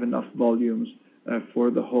not have enough volumes for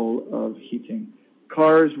the whole of heating.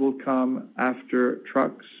 Cars will come after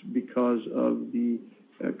trucks because of the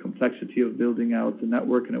complexity of building out the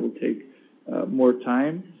network, and it will take more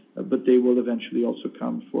time, but they will eventually also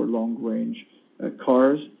come for long-range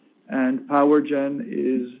cars. And power gen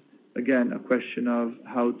is, again, a question of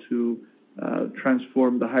how to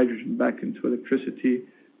transform the hydrogen back into electricity?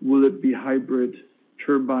 Will it be hybrid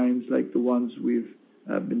turbines like the ones we've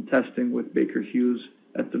been testing with Baker Hughes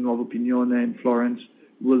at the Nuovo Pignone in Florence?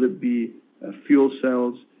 Will it be fuel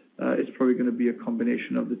cells? It's probably going to be a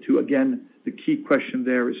combination of the two. Again, the key question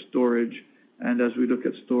there is storage. And as we look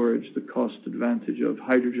at storage, the cost advantage of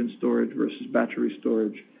hydrogen storage versus battery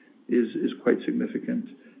storage is quite significant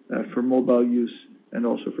for mobile use and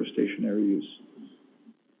also for stationary use.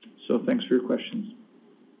 So thanks for your questions.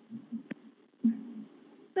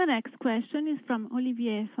 The next question is from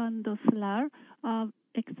Olivier van Doosselaar of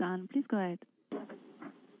Exane. Please go ahead.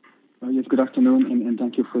 Yes, good afternoon, and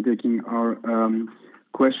thank you for taking our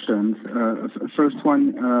questions. First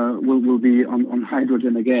one will be on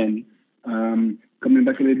hydrogen again. Coming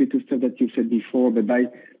back a little bit to stuff that you said before, but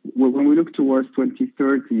when we look towards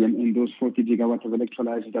 2030 and those 40 gigawatts of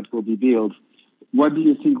electrolyzers that will be built, what do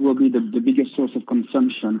you think will be the biggest source of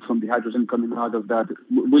consumption from the hydrogen coming out of that?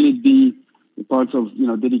 Will it be parts of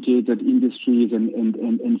dedicated industries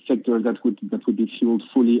and sectors that would be fueled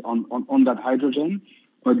fully on that hydrogen,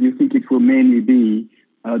 or do you think it will mainly be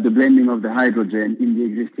the blending of the hydrogen in the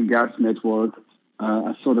existing gas network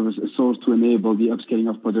as sort of a source to enable the upscaling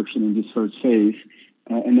of production in this first phase?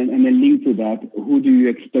 And then linked to that, who do you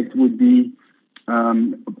expect would be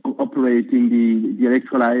operating the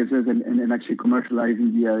electrolyzers and actually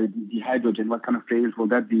commercializing the hydrogen? What kind of players will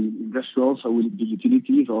that be? Industrials, or will it be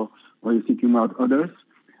utilities, or are you thinking about others?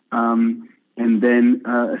 And then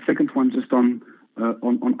a second one just on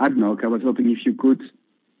ADNOC. I was hoping if you could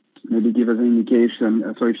maybe give us an indication,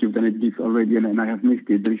 sorry if you've done it already and I have missed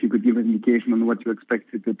it, but if you could give an indication on what you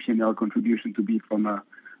expected the P&L contribution to be from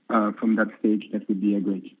that stage, that would be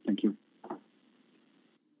great. Thank you.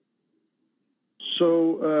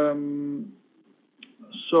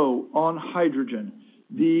 So on hydrogen,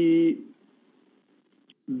 the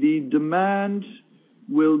demand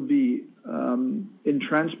will be in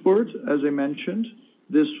transport, as I mentioned.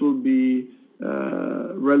 This will be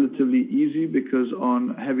relatively easy because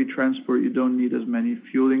on heavy transport you don't need as many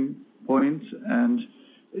fueling points, and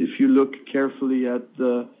if you look carefully at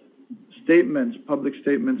the public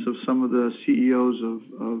statements of some of the CEOs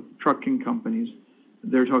of trucking companies,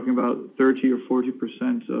 they're talking about 30 or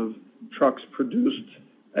 40% of trucks produced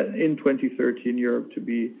in 2030 in Europe to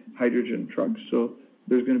be hydrogen trucks. So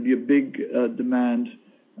there's going to be a big demand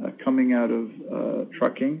coming out of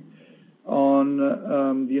trucking. On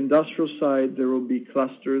the industrial side, there will be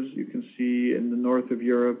clusters you can see in the north of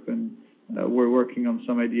Europe, and we're working on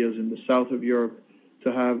some ideas in the south of Europe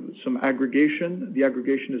to have some aggregation. The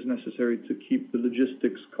aggregation is necessary to keep the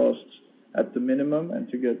logistics costs at the minimum and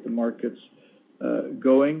to get the markets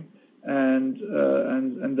going. And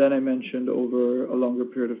then I mentioned over a longer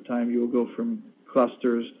period of time, you will go from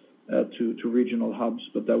clusters to regional hubs,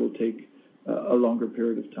 but that will take a longer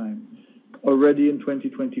period of time. Already in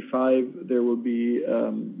 2025, there will be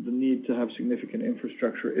the need to have significant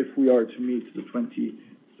infrastructure if we are to meet the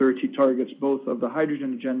 2030 targets, both of the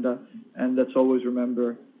hydrogen agenda, and let's always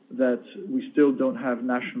remember that we still don't have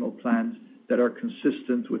national plans that are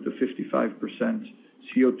consistent with the 55%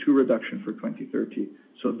 CO2 reduction for 2030.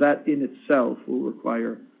 So that in itself will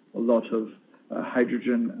require a lot of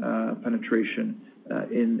hydrogen penetration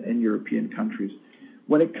in European countries.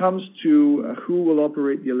 When it comes to who will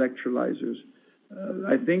operate the electrolyzers,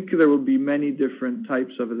 I think there will be many different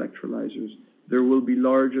types of electrolyzers. There will be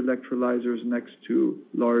large electrolyzers next to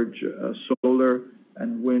large solar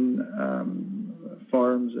and wind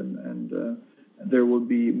farms, and there will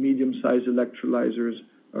be medium-sized electrolyzers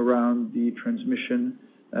around the transmission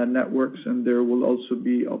networks, and there will also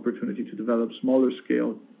be opportunity to develop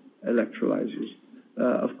smaller-scale electrolyzers.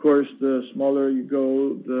 Of course, the smaller you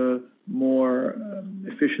go, the more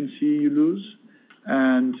efficiency you lose,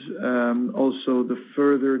 and also the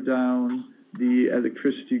further down the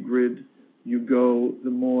electricity grid you go, the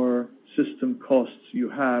more system costs you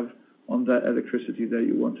have on that electricity that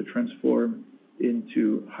you want to transform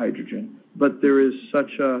into hydrogen. But there is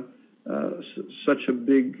such a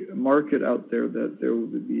big market out there that there will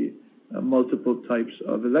be multiple types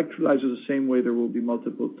of electrolyzers, the same way there will be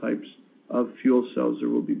multiple types of fuel cells. There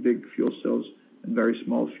will be big fuel cells and very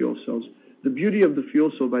small fuel cells. The beauty of the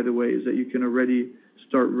fuel cell, by the way, is that you can already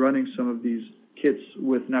start running some of these kits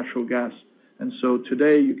with natural gas. And so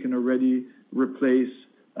today you can already replace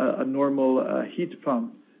a normal heat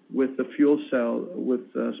pump with a fuel cell with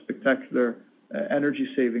spectacular energy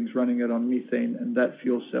savings, running it on methane, and that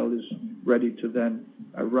fuel cell is ready to then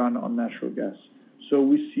run on natural gas. So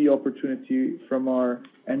we see opportunity from our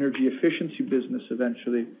energy efficiency business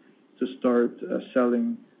eventually to start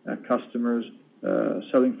selling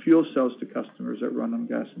fuel cells to customers that run on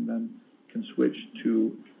gas and then can switch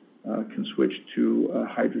to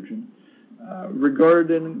hydrogen.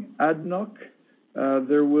 Regarding ADNOC,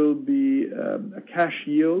 there will be a cash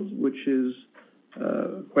yield, which is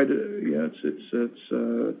it's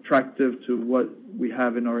attractive to what we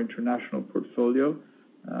have in our international portfolio,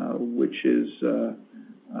 which is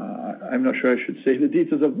I'm not sure I should say the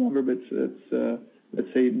details of the number, but it's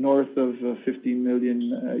let's say north of 15 million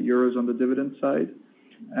euros on the dividend side,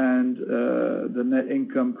 and the net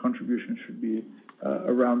income contribution should be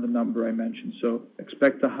around the number I mentioned. So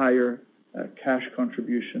expect a higher cash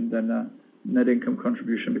contribution than a net income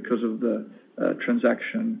contribution because of the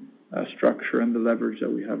transaction structure and the leverage that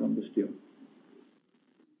we have on this deal.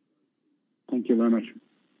 Thank you very much.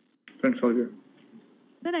 Thanks, Olivier.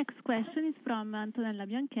 The next question is from Antonella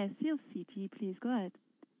Bianchessi of Citi. Please go ahead.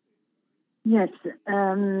 Yes,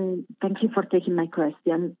 thank you for taking my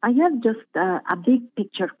question. I have just a big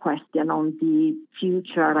picture question on the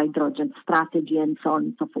future hydrogen strategy and so on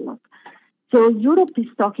and so forth. So Europe is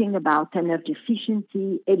talking about energy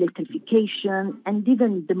efficiency, electrification, and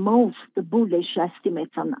even the most bullish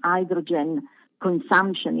estimates on hydrogen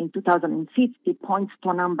consumption in 2050 points to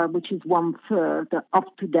a number which is 1/3 of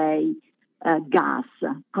today gas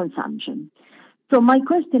consumption. So my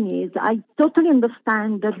question is, I totally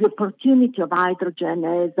understand that the opportunity of hydrogen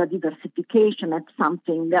is a diversification of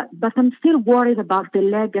something, but I'm still worried about the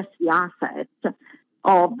legacy assets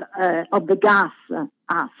of the gas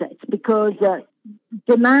assets, because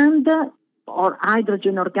demand or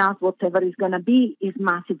hydrogen or gas, whatever it's going to be, is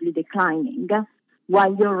massively declining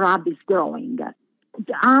while your RAB is growing.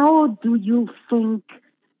 How do you think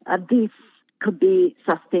this could be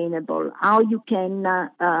sustainable? How you can,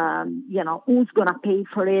 who's going to pay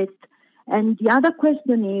for it? And the other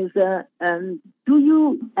question is, do you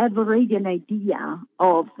have already an idea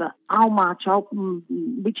of how much,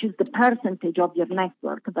 which is the percentage of your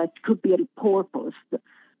network that could be repurposed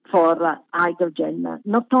for hydrogen,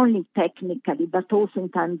 not only technically, but also in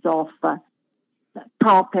terms of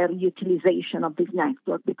proper utilization of this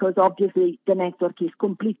network? Because obviously the network is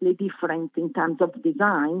completely different in terms of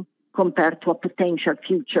design compared to a potential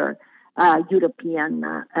future European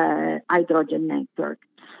hydrogen network.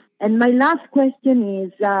 And my last question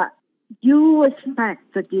is, do you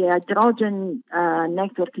expect the hydrogen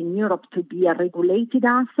network in Europe to be a regulated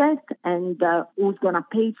asset, and who's going to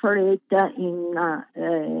pay for it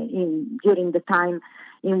during the time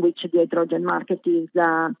in which the hydrogen market is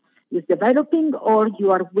developing, or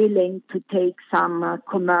you are willing to take some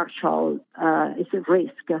commercial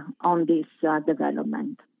risk on this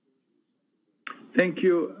development? Thank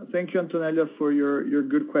you, Antonella, for your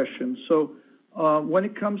good questions. So when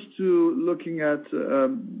it comes to looking at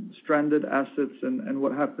stranded assets and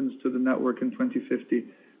what happens to the network in 2050,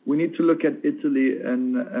 we need to look at Italy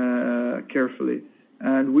and carefully.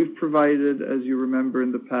 And we've provided, as you remember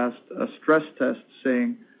in the past, a stress test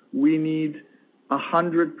saying we need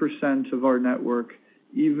 100% of our network,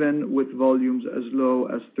 even with volumes as low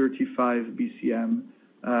as 35 BCM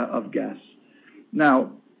of gas.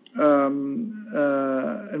 Now,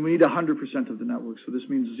 and we need 100% of the network, so this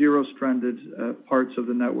means zero stranded parts of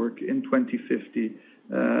the network in 2050.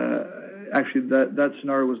 Actually, that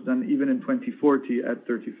scenario was done even in 2040 at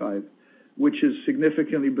 35, which is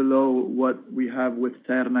significantly below what we have with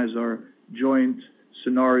Terna as our joint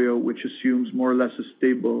scenario, which assumes more or less a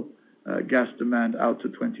stable gas demand out to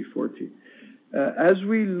 2040. As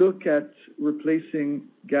we look at replacing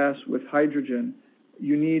gas with hydrogen,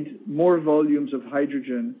 you need more volumes of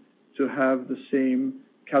hydrogen to have the same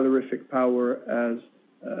calorific power as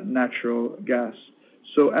natural gas.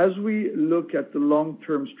 So as we look at the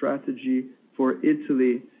long-term strategy for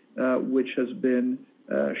Italy, which has been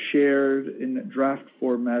shared in draft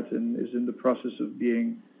format and is in the process of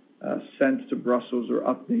being sent to Brussels or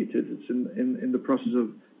updated, it's in the process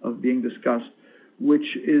of being discussed,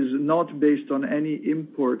 which is not based on any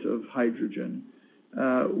import of hydrogen.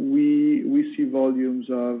 We see volumes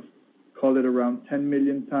of, call it around 10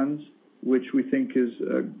 million tons, which we think is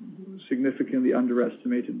significantly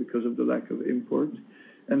underestimated because of the lack of import.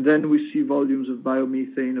 And then we see volumes of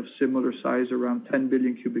biomethane of similar size, around 10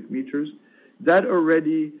 billion cubic meters. That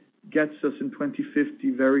already gets us in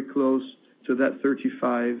 2050 very close to that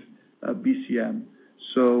 35 BCM.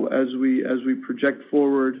 So as we project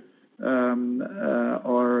forward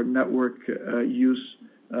our network use,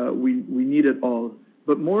 we need it all.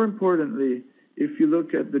 But more importantly, if you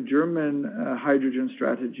look at the German hydrogen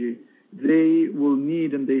strategy, they will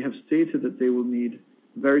need, and they have stated that they will need,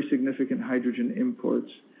 very significant hydrogen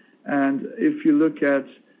imports. And if you look at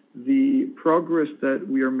the progress that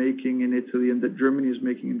we are making in Italy and that Germany is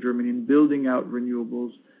making in Germany in building out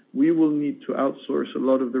renewables, we will need to outsource a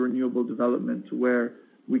lot of the renewable development to where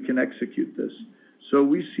we can execute this. So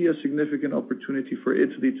we see a significant opportunity for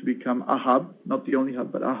Italy to become a hub, not the only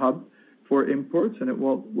hub, but a hub for imports, and it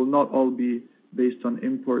will not all be based on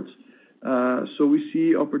imports. So we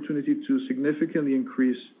see opportunity to significantly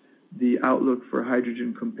increase the outlook for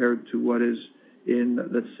hydrogen compared to what is in,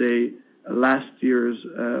 let's say, last year's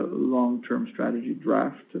long-term strategy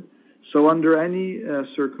draft. So under any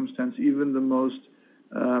circumstance, even the most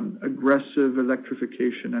aggressive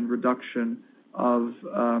electrification and reduction of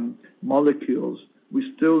molecules,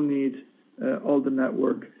 we still need all the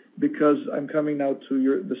network, because I'm coming now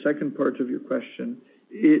to the second part of your question.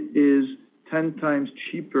 It is 10 times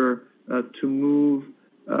cheaper to move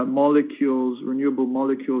renewable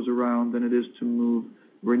molecules around than it is to move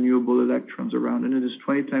renewable electrons around, and it is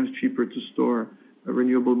 20 times cheaper to store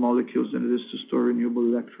renewable molecules than it is to store renewable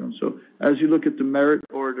electrons. So as you look at the merit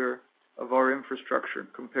order of our infrastructure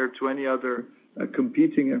compared to any other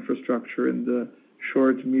competing infrastructure in the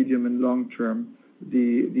short, medium, and long term,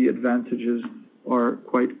 the advantages are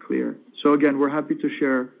quite clear. So again, we're happy to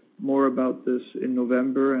share more about this in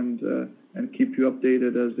November and keep you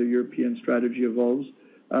updated as the European strategy evolves.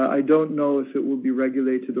 I don't know if it will be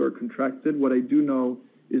regulated or contracted. What I do know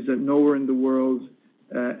is that nowhere in the world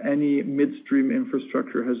any midstream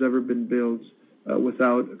infrastructure has ever been built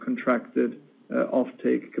without contracted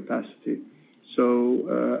offtake capacity.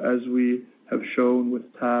 So as we have shown with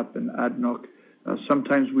TAP and ADNOC,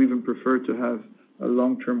 sometimes we even prefer to have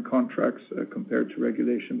long-term contracts compared to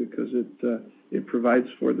regulation, because it provides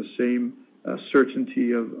for the same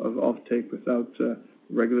certainty of offtake without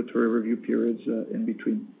regulatory review periods in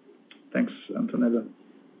between. Thanks, Antonella.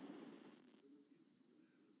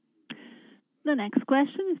 The next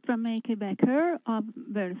question is from Meike Becker of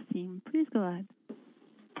Bernstein. Please go ahead.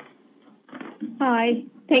 Hi,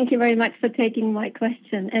 thank you very much for taking my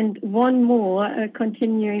question. And one more,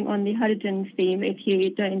 continuing on the hydrogen theme, if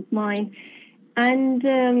you don't mind. And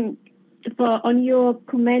on your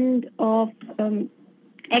comment of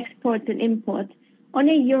exports and imports, on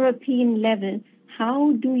a European level,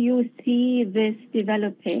 how do you see this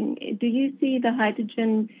developing? Do you see the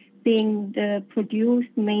hydrogen being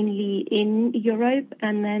produced mainly in Europe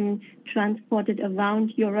and then transported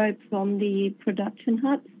around Europe from the production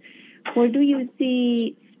hubs? Or do you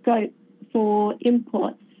see scope for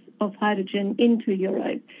imports of hydrogen into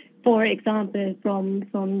Europe, for example, from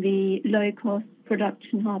the low-cost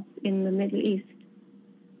production hubs in the Middle East?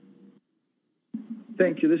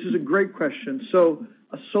 Thank you. This is a great question. So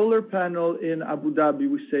a solar panel in Abu Dhabi,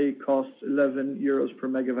 we say, costs 11 euros per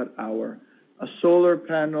megawatt hour. A solar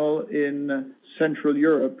panel in Central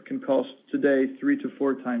Europe can cost today 3 to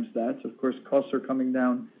 4 times that. Of course, costs are coming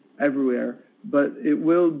down everywhere, but it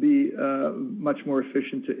will be much more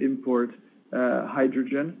efficient to import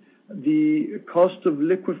hydrogen. The cost of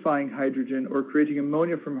liquefying hydrogen or creating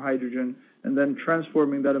ammonia from hydrogen and then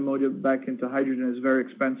transforming that ammonia back into hydrogen is very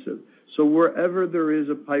expensive. So wherever there is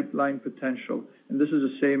a pipeline potential, and this is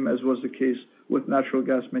the same as was the case with natural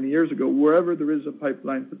gas many years ago, wherever there is a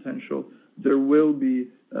pipeline potential, there will be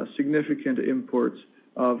significant imports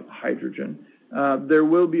of hydrogen. There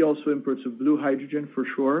will be also imports of blue hydrogen for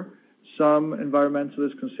sure. Some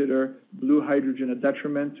environmentalists consider blue hydrogen a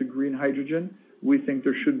detriment to green hydrogen. We think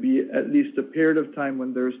there should be at least a period of time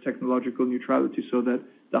when there is technological neutrality so that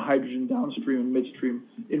the hydrogen downstream and midstream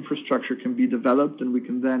infrastructure can be developed, and we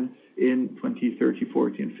can then in 20, 30,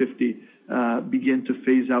 40, and 50 begin to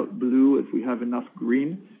phase out blue if we have enough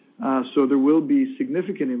green. So there will be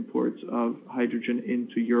significant imports of hydrogen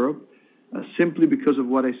into Europe simply because of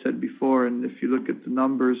what I said before. And if you look at the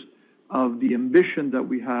numbers of the ambition that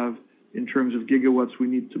we have in terms of gigawatts we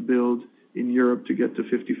need to build in Europe to get to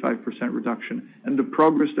 55% reduction, and the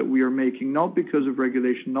progress that we are making, not because of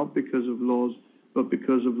regulation, not because of laws, but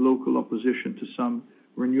because of local opposition to some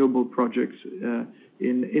renewable projects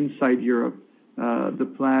inside Europe,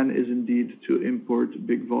 the plan is indeed to import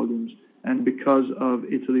big volumes. And because of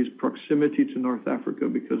Italy's proximity to North Africa,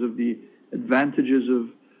 because of the advantages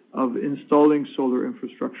of installing solar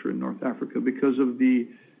infrastructure in North Africa, because of the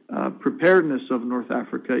preparedness of North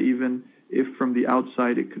Africa, even if from the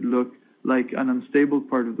outside it could look like an unstable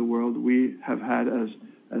part of the world, we have had as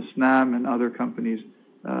Snam and other companies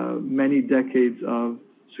many decades of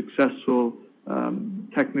successful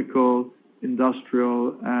technical,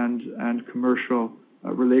 industrial, and commercial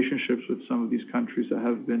relationships with some of these countries that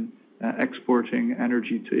have been exporting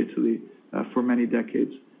energy to Italy for many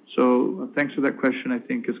decades. So thanks for that question. I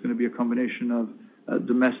think it's going to be a combination of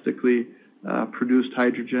domestically produced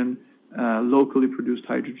hydrogen, locally produced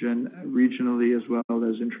hydrogen, regionally as well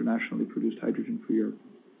as internationally produced hydrogen for Europe.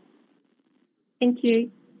 Thank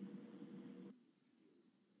you.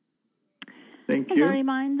 Thank As you. a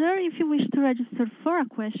reminder, if you wish to register for a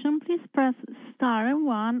question, please press star and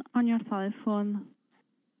 1 on your telephone.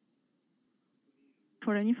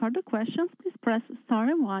 For any further questions, please press star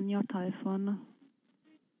and 1 on your telephone.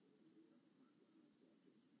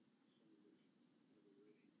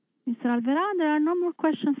 Mr. Alverà, there are no more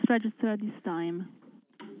questions registered at this time.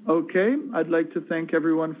 Okay, I'd like to thank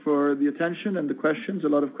everyone for the attention and the questions. A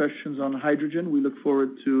lot of questions on hydrogen. We look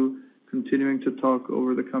forward to continuing to talk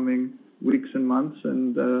over the coming weeks and months,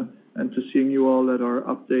 and to seeing you all at our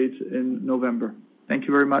update in November. Thank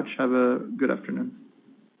you very much. Have a good afternoon.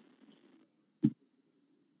 Ladies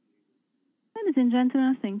and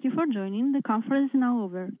gentlemen, thank you for joining. The conference is now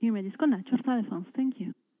over. You may disconnect your telephones. Thank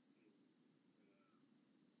you.